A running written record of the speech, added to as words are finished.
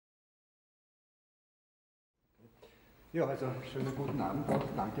Ja, also schönen guten Abend auch.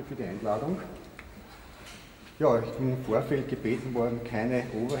 Danke für die Einladung. Ja, ich bin im Vorfeld gebeten worden, keine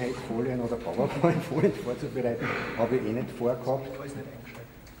Overhead-Folien oder PowerPoint-Folien vorzubereiten. Habe ich eh nicht vorgehabt. Ist nicht eingeschaltet.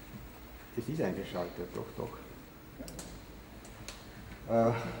 Es ist eingeschaltet, doch.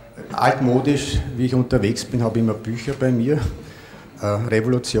 Altmodisch, wie ich unterwegs bin, habe ich immer Bücher bei mir.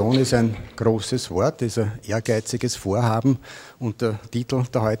 Revolution ist ein großes Wort, ist ein ehrgeiziges Vorhaben und der Titel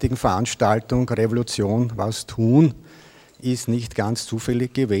der heutigen Veranstaltung, Revolution, was tun, ist nicht ganz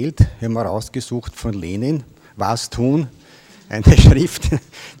zufällig gewählt. Ich habe mal rausgesucht von Lenin, was tun, eine Schrift,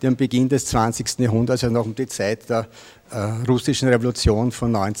 die am Beginn des 20. Jahrhunderts, also noch um die Zeit der russischen Revolution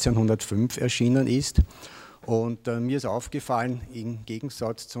von 1905 erschienen ist. Und mir ist aufgefallen, im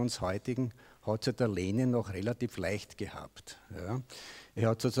Gegensatz zu uns heutigen, hat sich der Lenin noch relativ leicht gehabt. Ja. Er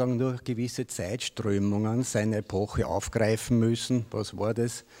hat sozusagen nur gewisse Zeitströmungen seiner Epoche aufgreifen müssen. Was war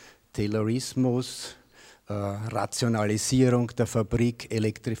das? Taylorismus, Rationalisierung der Fabrik,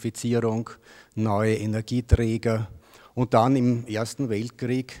 Elektrifizierung, neue Energieträger und dann im Ersten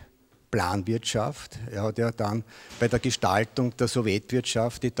Weltkrieg Planwirtschaft. Er hat ja dann bei der Gestaltung der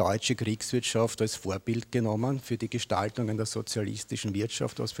Sowjetwirtschaft die deutsche Kriegswirtschaft als Vorbild genommen für die Gestaltung einer sozialistischen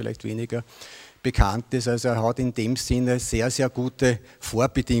Wirtschaft, was vielleicht weniger bekannt ist. Also er hat in dem Sinne sehr, sehr gute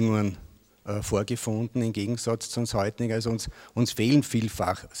Vorbedingungen vorgefunden, im Gegensatz zu uns heutigen. Also uns fehlen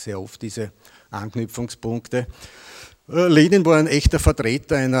vielfach sehr oft diese Anknüpfungspunkte. Lenin war ein echter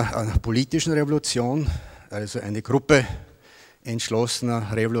Vertreter einer politischen Revolution, also eine Gruppe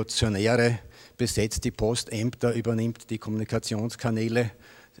entschlossener Revolutionäre besetzt die Postämter, übernimmt die Kommunikationskanäle,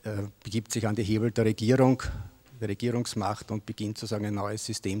 begibt sich an die Hebel der Regierung, der Regierungsmacht und beginnt sozusagen ein neues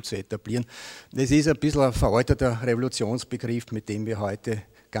System zu etablieren. Das ist ein bisschen ein veralteter Revolutionsbegriff, mit dem wir heute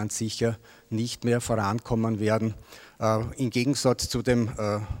ganz sicher nicht mehr vorankommen werden. Im Gegensatz zu dem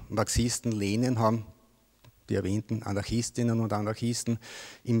Marxisten Lenin haben die erwähnten Anarchistinnen und Anarchisten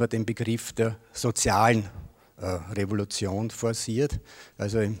immer den Begriff der sozialen Revolution forciert.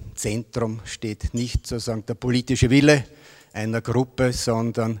 Also im Zentrum steht nicht sozusagen der politische Wille einer Gruppe,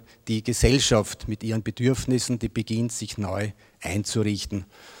 sondern die Gesellschaft mit ihren Bedürfnissen, die beginnt, sich neu einzurichten.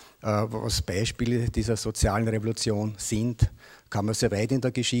 Was Beispiele dieser sozialen Revolution sind, kann man sehr weit in der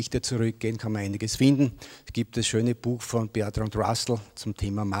Geschichte zurückgehen, kann man einiges finden. Es gibt das schöne Buch von Bertrand Russell zum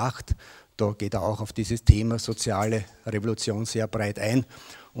Thema Macht. Da geht er auch auf dieses Thema soziale Revolution sehr breit ein.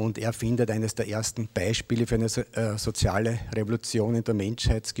 Und er findet eines der ersten Beispiele für eine soziale Revolution in der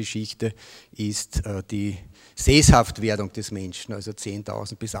Menschheitsgeschichte ist die Sesshaftwerdung des Menschen, also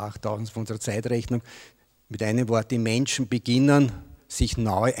 10.000 bis 8.000 von unserer Zeitrechnung. Mit einem Wort, die Menschen beginnen, sich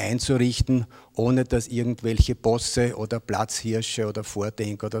neu einzurichten, ohne dass irgendwelche Bosse oder Platzhirsche oder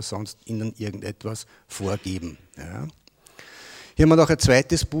Vordenker oder sonst ihnen irgendetwas vorgeben. Ja. Hier haben wir noch ein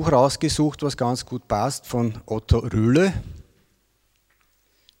zweites Buch rausgesucht, was ganz gut passt, von Otto Rühle.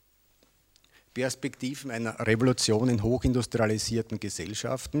 Perspektiven einer Revolution in hochindustrialisierten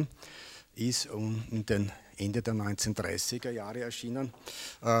Gesellschaften, ist in den Ende der 1930er Jahre erschienen,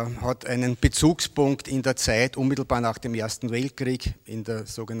 hat einen Bezugspunkt in der Zeit unmittelbar nach dem Ersten Weltkrieg, in der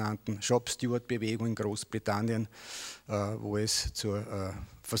sogenannten Shop-Steward-Bewegung in Großbritannien, wo es zur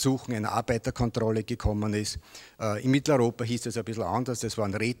Versuchen einer Arbeiterkontrolle gekommen ist. In Mitteleuropa hieß es ein bisschen anders, das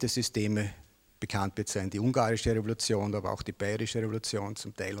waren Rätesysteme. Bekannt wird sein die ungarische Revolution, aber auch die bayerische Revolution.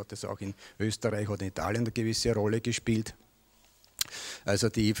 Zum Teil hat es auch in Österreich oder in Italien eine gewisse Rolle gespielt. Also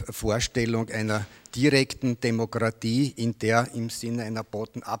die Vorstellung einer direkten Demokratie, in der im Sinne einer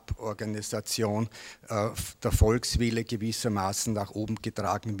Bottom-up-Organisation der Volkswille gewissermaßen nach oben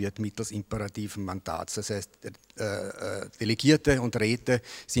getragen wird mittels imperativen Mandats. Das heißt, Delegierte und Räte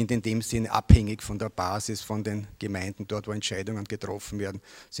sind in dem Sinne abhängig von der Basis, von den Gemeinden, dort wo Entscheidungen getroffen werden,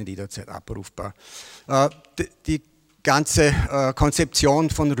 sind jederzeit abrufbar. Die ganze Konzeption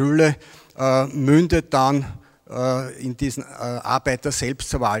von Rühle mündet dann in diesen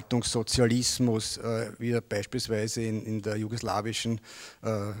Arbeiter-Selbstverwaltungssozialismus, wie er beispielsweise in der jugoslawischen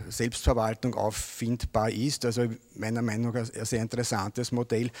Selbstverwaltung auffindbar ist. Also meiner Meinung nach ein sehr interessantes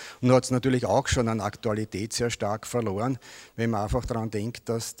Modell. Und hat es natürlich auch schon an Aktualität sehr stark verloren, wenn man einfach daran denkt,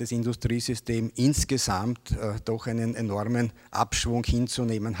 dass das Industriesystem insgesamt doch einen enormen Abschwung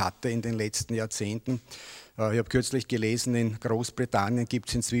hinzunehmen hatte in den letzten Jahrzehnten. Ich habe kürzlich gelesen, in Großbritannien gibt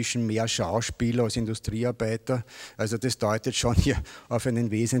es inzwischen mehr Schauspieler als Industriearbeiter. Also das deutet schon hier auf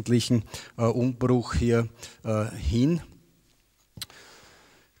einen wesentlichen Umbruch hier hin.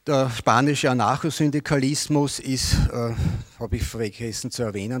 Der spanische Anarchosyndikalismus ist, habe ich vergessen zu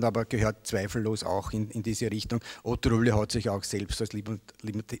erwähnen, aber gehört zweifellos auch in diese Richtung. Otto Rühle hat sich auch selbst als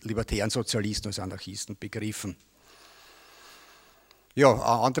libertären Sozialisten, als Anarchisten begriffen. Ja,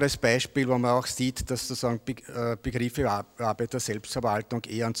 ein anderes Beispiel, wo man auch sieht, dass sozusagen Begriffe Arbeit der Selbstverwaltung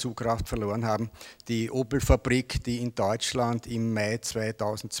eher an Zugkraft verloren haben. Die Opel-Fabrik, die in Deutschland im Mai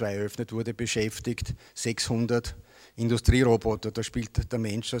 2002 eröffnet wurde, beschäftigt 600 Industrieroboter. Da spielt der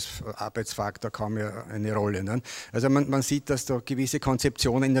Mensch als Arbeitsfaktor kaum mehr eine Rolle. Ne? Also man sieht, dass da gewisse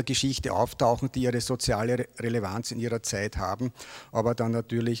Konzeptionen in der Geschichte auftauchen, die ihre soziale Relevanz in ihrer Zeit haben, aber dann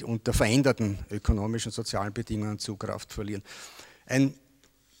natürlich unter veränderten ökonomischen und sozialen Bedingungen Zugkraft verlieren. Ein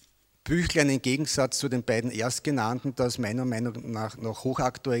Büchlein im Gegensatz zu den beiden erstgenannten, das meiner Meinung nach noch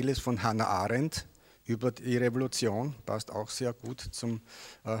hochaktuell ist, von Hannah Arendt über die Revolution, passt auch sehr gut zum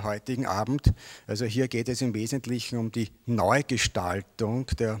heutigen Abend. Also hier geht es im Wesentlichen um die Neugestaltung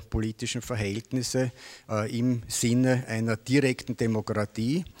der politischen Verhältnisse im Sinne einer direkten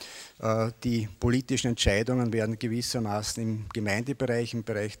Demokratie. Die politischen Entscheidungen werden gewissermaßen im Gemeindebereich, im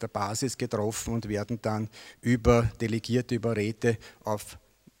Bereich der Basis getroffen und werden dann über Delegierte, über Räte auf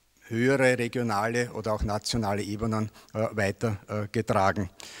höhere regionale oder auch nationale Ebenen weitergetragen.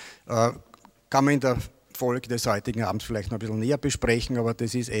 Kann man in der Folge des heutigen Abends vielleicht noch ein bisschen näher besprechen, aber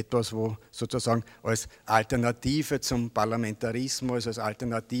das ist etwas, wo sozusagen als Alternative zum Parlamentarismus, als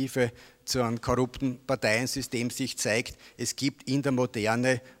Alternative zu einem korrupten Parteiensystem sich zeigt, es gibt in der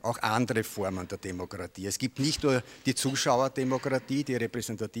Moderne auch andere Formen der Demokratie. Es gibt nicht nur die Zuschauerdemokratie, die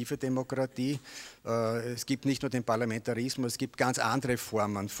repräsentative Demokratie, es gibt nicht nur den Parlamentarismus, es gibt ganz andere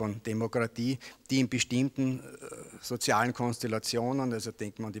Formen von Demokratie, die in bestimmten sozialen Konstellationen, also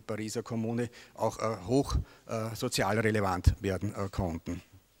denkt man an die Pariser Kommune, auch hoch sozial relevant werden konnten.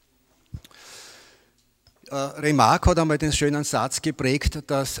 Remarque hat einmal den schönen Satz geprägt,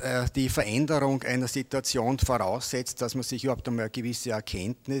 dass die Veränderung einer Situation voraussetzt, dass man sich überhaupt einmal eine gewisse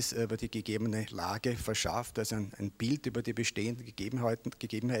Erkenntnis über die gegebene Lage verschafft, also ein Bild über die bestehenden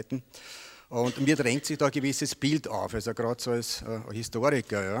Gegebenheiten. Und mir drängt sich da ein gewisses Bild auf, also gerade so als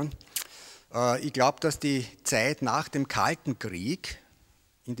Historiker. Ja. Ich glaube, dass die Zeit nach dem Kalten Krieg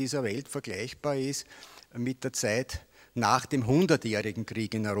in dieser Welt vergleichbar ist mit der Zeit nach dem 100-jährigen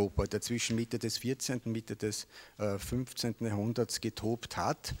Krieg in Europa, der zwischen Mitte des 14. und Mitte des 15. Jahrhunderts getobt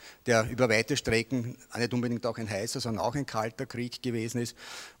hat, der über weite Strecken nicht unbedingt auch ein heißer, sondern auch ein kalter Krieg gewesen ist.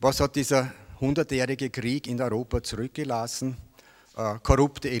 Was hat dieser 100-jährige Krieg in Europa zurückgelassen?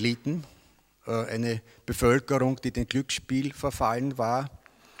 Korrupte Eliten, eine Bevölkerung, die dem Glücksspiel verfallen war,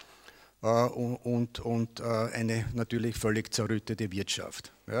 und eine natürlich völlig zerrüttete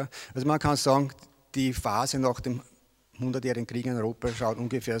Wirtschaft. Ja? Also man kann sagen, die Phase nach dem 100-jährigen Krieg in Europa schaut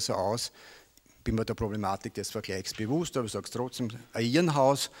ungefähr so aus, bin mir der Problematik des Vergleichs bewusst, aber ich sage es trotzdem, ein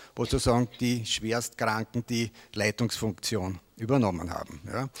Irrenhaus, wo sozusagen die Schwerstkranken die Leitungsfunktion übernommen haben.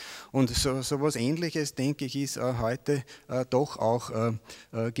 Ja. Und so etwas Ähnliches, denke ich, ist heute doch auch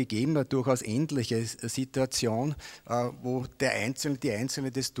gegeben, eine durchaus ähnliche Situation, wo die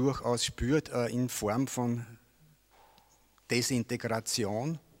Einzelne das durchaus spürt in Form von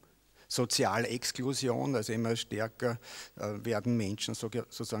Desintegration, soziale Exklusion, also immer stärker werden Menschen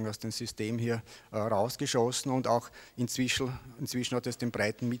sozusagen aus dem System hier rausgeschossen und auch inzwischen hat es den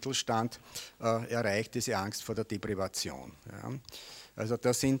breiten Mittelstand erreicht, diese Angst vor der Deprivation. Ja. Also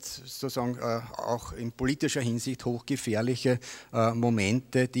das sind sozusagen auch in politischer Hinsicht hochgefährliche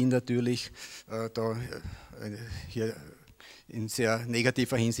Momente, die natürlich da hier in sehr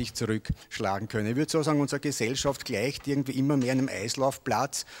negativer Hinsicht zurückschlagen können. Ich würde so sagen, unsere Gesellschaft gleicht irgendwie immer mehr einem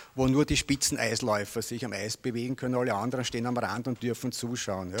Eislaufplatz, wo nur die Spitzeneisläufer sich am Eis bewegen können, alle anderen stehen am Rand und dürfen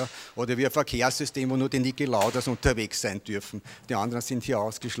zuschauen. Ja? Oder wie ein Verkehrssystem, wo nur die Nicke-Lauders unterwegs sein dürfen, die anderen sind hier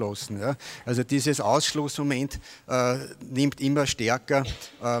ausgeschlossen. Ja? Also dieses Ausschlussmoment nimmt immer stärker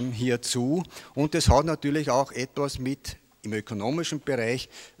hier zu und es hat natürlich auch etwas mit im ökonomischen Bereich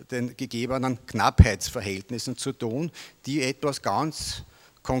den gegebenen Knappheitsverhältnissen zu tun, die etwas ganz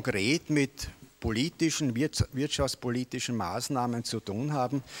konkret mit politischen, wirtschaftspolitischen Maßnahmen zu tun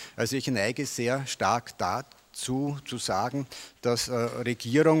haben. Also ich neige sehr stark dazu zu sagen, dass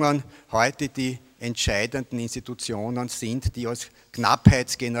Regierungen heute die entscheidenden Institutionen sind, die als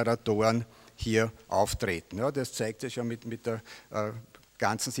Knappheitsgeneratoren hier auftreten. Ja, das zeigt sich ja mit der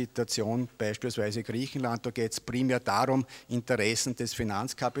ganzen Situation, beispielsweise Griechenland, da geht es primär darum, Interessen des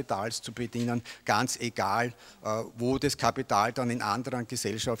Finanzkapitals zu bedienen, ganz egal, wo das Kapital dann in anderen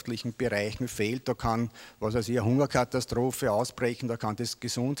gesellschaftlichen Bereichen fehlt. Da kann, was weiß ich, eine Hungerkatastrophe ausbrechen, da kann das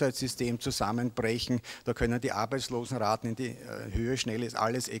Gesundheitssystem zusammenbrechen, da können die Arbeitslosenraten in die Höhe schnell, ist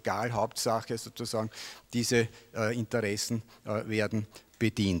alles egal, Hauptsache sozusagen, diese Interessen werden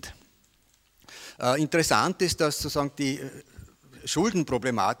bedient. Interessant ist, dass sozusagen die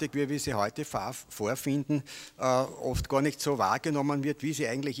Schuldenproblematik, wie wir sie heute vorfinden, oft gar nicht so wahrgenommen wird, wie sie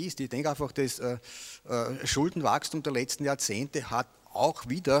eigentlich ist. Ich denke einfach, das Schuldenwachstum der letzten Jahrzehnte hat auch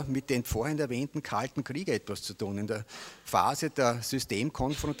wieder mit den vorhin erwähnten Kalten Krieg etwas zu tun. In der Phase der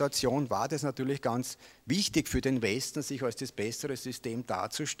Systemkonfrontation war das natürlich ganz wichtig für den Westen, sich als das bessere System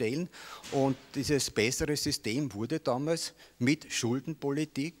darzustellen. Und dieses bessere System wurde damals mit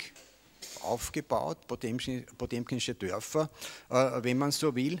Schuldenpolitik aufgebaut, potemkinsche Dörfer, wenn man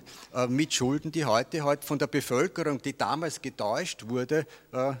so will, mit Schulden, die heute halt von der Bevölkerung, die damals getäuscht wurde,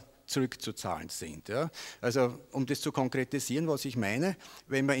 zurückzuzahlen sind. Ja. Also um das zu konkretisieren, was ich meine,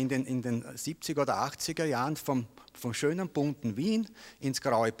 wenn man in den 70er oder 80er Jahren vom schönen bunten Wien ins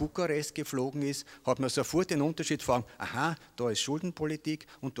graue Bukarest geflogen ist, hat man sofort den Unterschied vor, aha, da ist Schuldenpolitik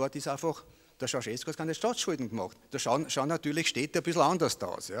und dort ist einfach, der Ceausescu hat keine Staatsschulden gemacht. Da schauen natürlich Städte ein bisschen anders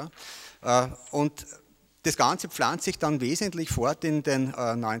aus. Ja. Und das Ganze pflanzt sich dann wesentlich fort in den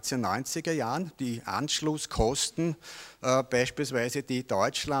 1990er Jahren. Die Anschlusskosten, beispielsweise die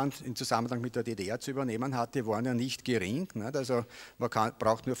Deutschland im Zusammenhang mit der DDR zu übernehmen hatte, waren ja nicht gering. Nicht? Also man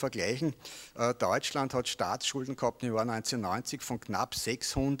braucht nur vergleichen. Deutschland hat Staatsschulden gehabt im Jahr 1990 von knapp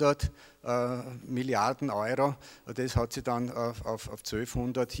 600 Milliarden Euro. Das hat sie dann auf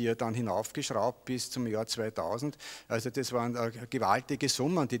 1200 hier dann hinaufgeschraubt bis zum Jahr 2000. Also das waren gewaltige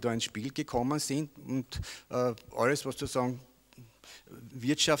Summen, die da ins Spiel gekommen sind und alles, was sozusagen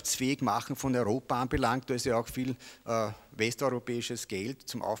wirtschaftsfähig machen von Europa anbelangt, da ist ja auch viel westeuropäisches Geld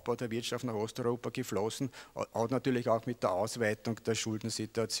zum Aufbau der Wirtschaft nach Osteuropa geflossen, hat natürlich auch mit der Ausweitung der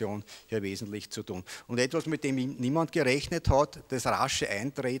Schuldensituation hier wesentlich zu tun. Und etwas, mit dem niemand gerechnet hat, das rasche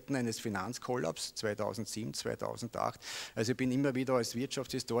Eintreten eines Finanzkollaps 2007, 2008. Also ich bin immer wieder als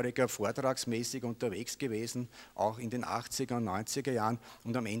Wirtschaftshistoriker vortragsmäßig unterwegs gewesen, auch in den 80er und 90er Jahren,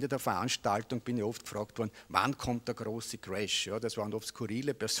 und am Ende der Veranstaltung bin ich oft gefragt worden, wann kommt der große Crash? Ja, das waren oft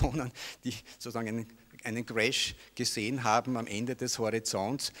skurrile Personen, die sozusagen einen Crash gesehen haben am Ende des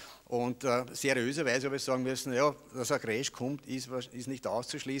Horizonts, und seriöserweise habe ich sagen müssen, ja, dass ein Crash kommt, ist nicht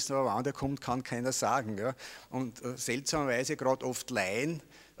auszuschließen, aber wann der kommt, kann keiner sagen. Ja. Und seltsamerweise gerade oft Laien,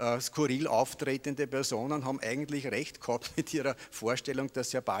 skurril auftretende Personen haben eigentlich recht gehabt mit ihrer Vorstellung,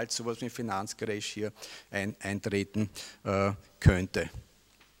 dass ja bald sowas wie ein Finanzcrash hier eintreten könnte.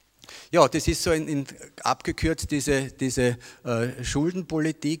 Ja, das ist so abgekürzt diese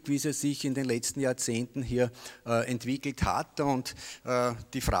Schuldenpolitik, wie sie sich in den letzten Jahrzehnten hier entwickelt hat. Und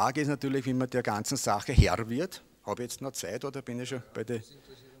die Frage ist natürlich, wie man der ganzen Sache Herr wird. Habe ich jetzt noch Zeit oder bin ich schon bei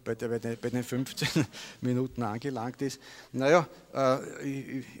den 15 Minuten angelangt ist? Naja,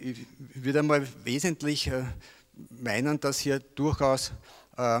 ich würde einmal wesentlich meinen, dass hier durchaus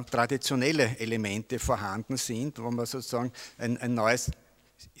traditionelle Elemente vorhanden sind, wo man sozusagen ein neues,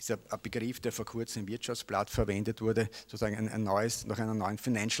 ist ein Begriff, der vor kurzem im Wirtschaftsblatt verwendet wurde, sozusagen nach einem neuen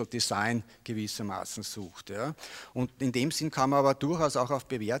Financial Design gewissermaßen sucht. Ja. Und in dem Sinn kann man aber durchaus auch auf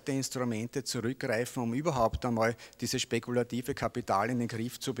bewährte Instrumente zurückgreifen, um überhaupt einmal dieses spekulative Kapital in den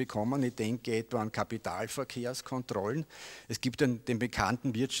Griff zu bekommen. Ich denke etwa an Kapitalverkehrskontrollen. Es gibt den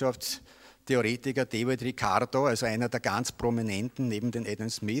bekannten Wirtschaftstheoretiker David Ricardo, also einer der ganz prominenten neben den Adam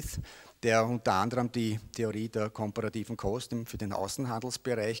Smith, der unter anderem die Theorie der komparativen Kosten für den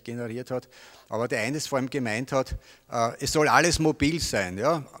Außenhandelsbereich generiert hat, aber der eines vor allem gemeint hat, es soll alles mobil sein.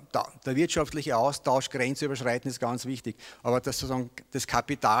 Ja? Der wirtschaftliche Austausch, grenzüberschreitend ist ganz wichtig, aber dass sozusagen das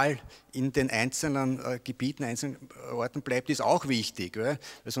Kapital in den einzelnen Gebieten, einzelnen Orten bleibt, ist auch wichtig, weil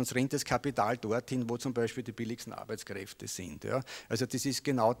sonst rennt das Kapital dorthin, wo zum Beispiel die billigsten Arbeitskräfte sind. Ja? Also das ist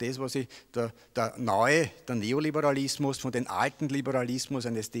genau das, was der Neoliberalismus von den alten Liberalismus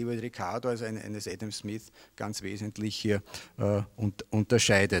eines David Ricardo, also eines Adam Smith, ganz wesentlich hier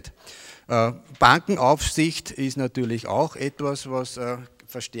unterscheidet. Bankenaufsicht ist natürlich auch etwas, was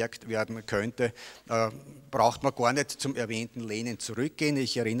verstärkt werden könnte, braucht man gar nicht zum erwähnten Lehnen zurückgehen.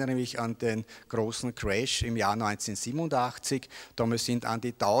 Ich erinnere mich an den großen Crash im Jahr 1987. Damals sind an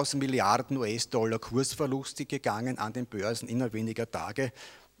die 1000 Milliarden US-Dollar Kursverluste gegangen an den Börsen innerhalb weniger Tage.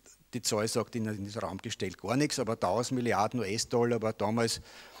 Die Zahl sagt in den Raum gestellt gar nichts, aber 1000 Milliarden US-Dollar war damals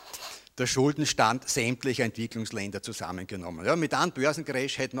der Schuldenstand sämtlicher Entwicklungsländer zusammengenommen. Ja, mit einem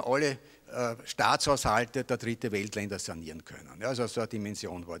Börsencrash hätten wir alle Staatshaushalte der Dritte Weltländer sanieren können. Ja, also so eine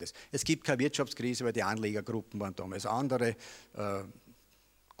Dimension war das. Es gibt keine Wirtschaftskrise, weil die Anlegergruppen waren damals andere,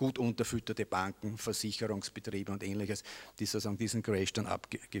 gut unterfütterte Banken, Versicherungsbetriebe und Ähnliches, die sozusagen diesen Crash dann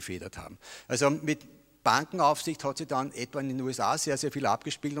abgefedert haben. Also mit Bankenaufsicht hat sich dann etwa in den USA sehr, sehr viel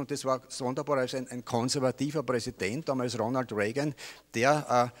abgespielt, und das war sonderbar als ein konservativer Präsident, damals Ronald Reagan,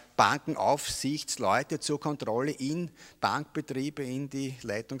 der Bankenaufsichtsleute zur Kontrolle in Bankbetriebe in die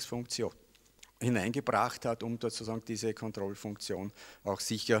Leitungsfunktion hineingebracht hat, um dort sozusagen diese Kontrollfunktion auch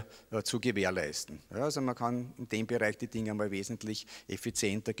sicher zu gewährleisten. Ja, also man kann in dem Bereich die Dinge einmal wesentlich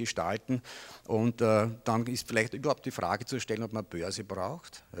effizienter gestalten und dann ist vielleicht überhaupt die Frage zu stellen, ob man Börse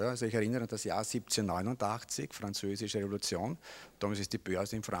braucht. Ja, also ich erinnere an das Jahr 1789, Französische Revolution. Damals ist die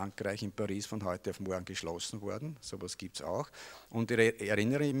Börse in Frankreich, in Paris von heute auf morgen geschlossen worden. Sowas gibt es auch. Und ich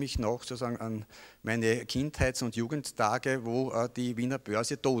erinnere mich noch sozusagen an meine Kindheits- und Jugendtage, wo die Wiener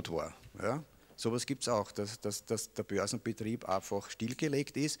Börse tot war. Ja? Sowas gibt es auch, dass der Börsenbetrieb einfach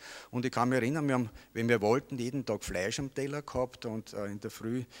stillgelegt ist. Und ich kann mich erinnern, wir haben, wenn wir wollten, jeden Tag Fleisch am Teller gehabt und in der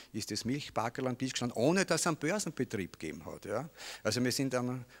Früh ist das Milchbackerl am Tisch gestanden, ohne dass es einen Börsenbetrieb gegeben hat. Ja? Also wir sind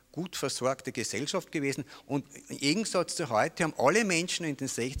eine gut versorgte Gesellschaft gewesen und im Gegensatz zu heute haben alle Menschen in den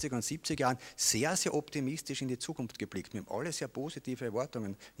 60er und 70er Jahren sehr, sehr optimistisch in die Zukunft geblickt. Wir haben alle sehr positive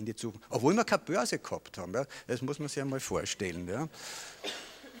Erwartungen in die Zukunft, obwohl wir keine Börse gehabt haben. Ja? Das muss man sich einmal vorstellen. Ja?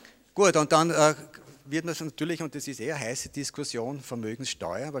 Gut, und dann wird man natürlich, und das ist eher eine heiße Diskussion,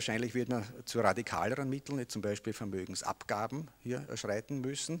 Vermögenssteuer, wahrscheinlich wird man zu radikaleren Mitteln, zum Beispiel Vermögensabgaben hier schreiten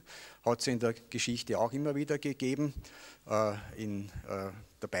müssen. Hat es in der Geschichte auch immer wieder gegeben. In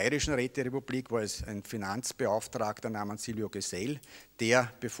der Bayerischen Räterepublik war es ein Finanzbeauftragter namens Silvio Gesell, der,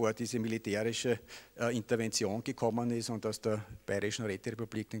 bevor diese militärische Intervention gekommen ist und aus der Bayerischen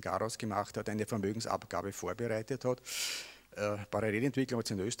Räterepublik den Garaus gemacht hat, eine Vermögensabgabe vorbereitet hat. Parallelentwicklung hat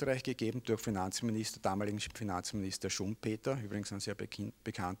es in Österreich gegeben durch damaligen Finanzminister Schumpeter, übrigens ein sehr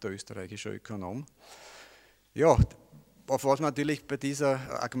bekannter österreichischer Ökonom. Ja, auf was man natürlich bei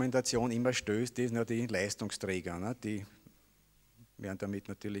dieser Argumentation immer stößt, ist ja die Leistungsträger, ne? Die werden damit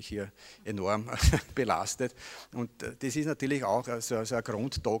natürlich hier enorm belastet. Und das ist natürlich auch so ein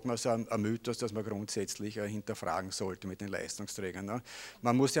Grunddogma, so ein Mythos, das man grundsätzlich hinterfragen sollte mit den Leistungsträgern. Ne?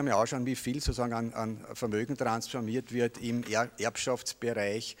 Man muss ja mal anschauen, wie viel sozusagen an Vermögen transformiert wird im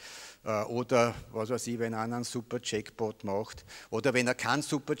Erbschaftsbereich oder was weiß ich, wenn einer einen super Jackpot macht oder wenn er keinen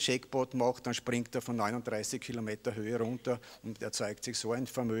super Jackpot macht, dann springt er von 39 Kilometer Höhe runter und erzeugt sich so ein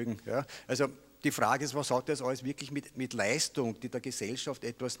Vermögen. Ja? Also die Frage ist, was hat das alles wirklich mit Leistung, die der Gesellschaft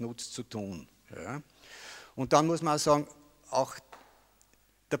etwas nutzt, zu tun? Ja? Und dann muss man auch sagen, auch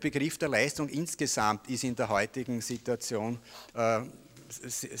der Begriff der Leistung insgesamt ist in der heutigen Situation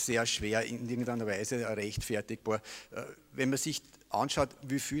sehr schwer in irgendeiner Weise rechtfertigbar. Wenn man sich anschaut,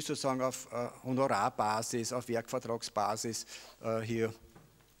 wie viel sozusagen auf Honorarbasis, auf Werkvertragsbasis hier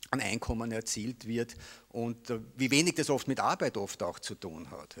an Einkommen erzielt wird und wie wenig das oft mit Arbeit oft auch zu tun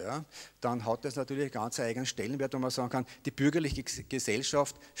hat, ja, dann hat das natürlich einen ganz eigenen Stellenwert, wo man sagen kann, die bürgerliche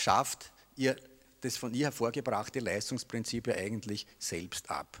Gesellschaft schafft das von ihr hervorgebrachte Leistungsprinzip ja eigentlich selbst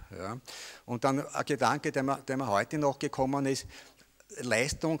ab. Ja. Und dann ein Gedanke, der mir heute noch gekommen ist,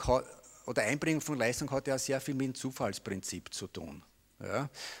 Leistung oder Einbringung von Leistung hat ja sehr viel mit dem Zufallsprinzip zu tun.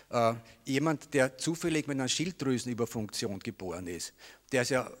 Ja. Jemand, der zufällig mit einer Schilddrüsenüberfunktion geboren ist, der ist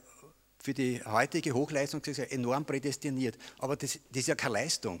ja für die heutige Hochleistungsgesellschaft enorm prädestiniert, aber das ist ja keine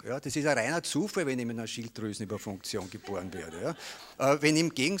Leistung. Ja. Das ist ein reiner Zufall, wenn ich mit einer Schilddrüsenüberfunktion geboren werde. Ja. Wenn ich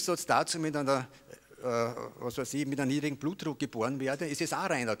im Gegensatz dazu mit einer was weiß ich, mit einem niedrigen Blutdruck geboren werde, ist es auch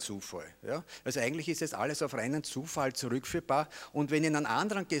reiner Zufall. Ja? Also eigentlich ist es alles auf reinen Zufall zurückführbar und wenn in einer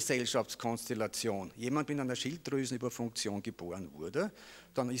anderen Gesellschaftskonstellation jemand mit einer Schilddrüsenüberfunktion geboren wurde,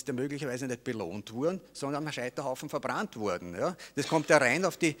 dann ist er möglicherweise nicht belohnt worden, sondern am Scheiterhaufen verbrannt worden. Ja? Das kommt ja rein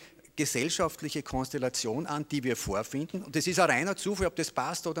auf die gesellschaftliche Konstellation an, die wir vorfinden und das ist ein reiner Zufall, ob das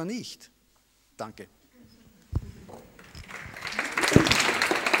passt oder nicht. Danke.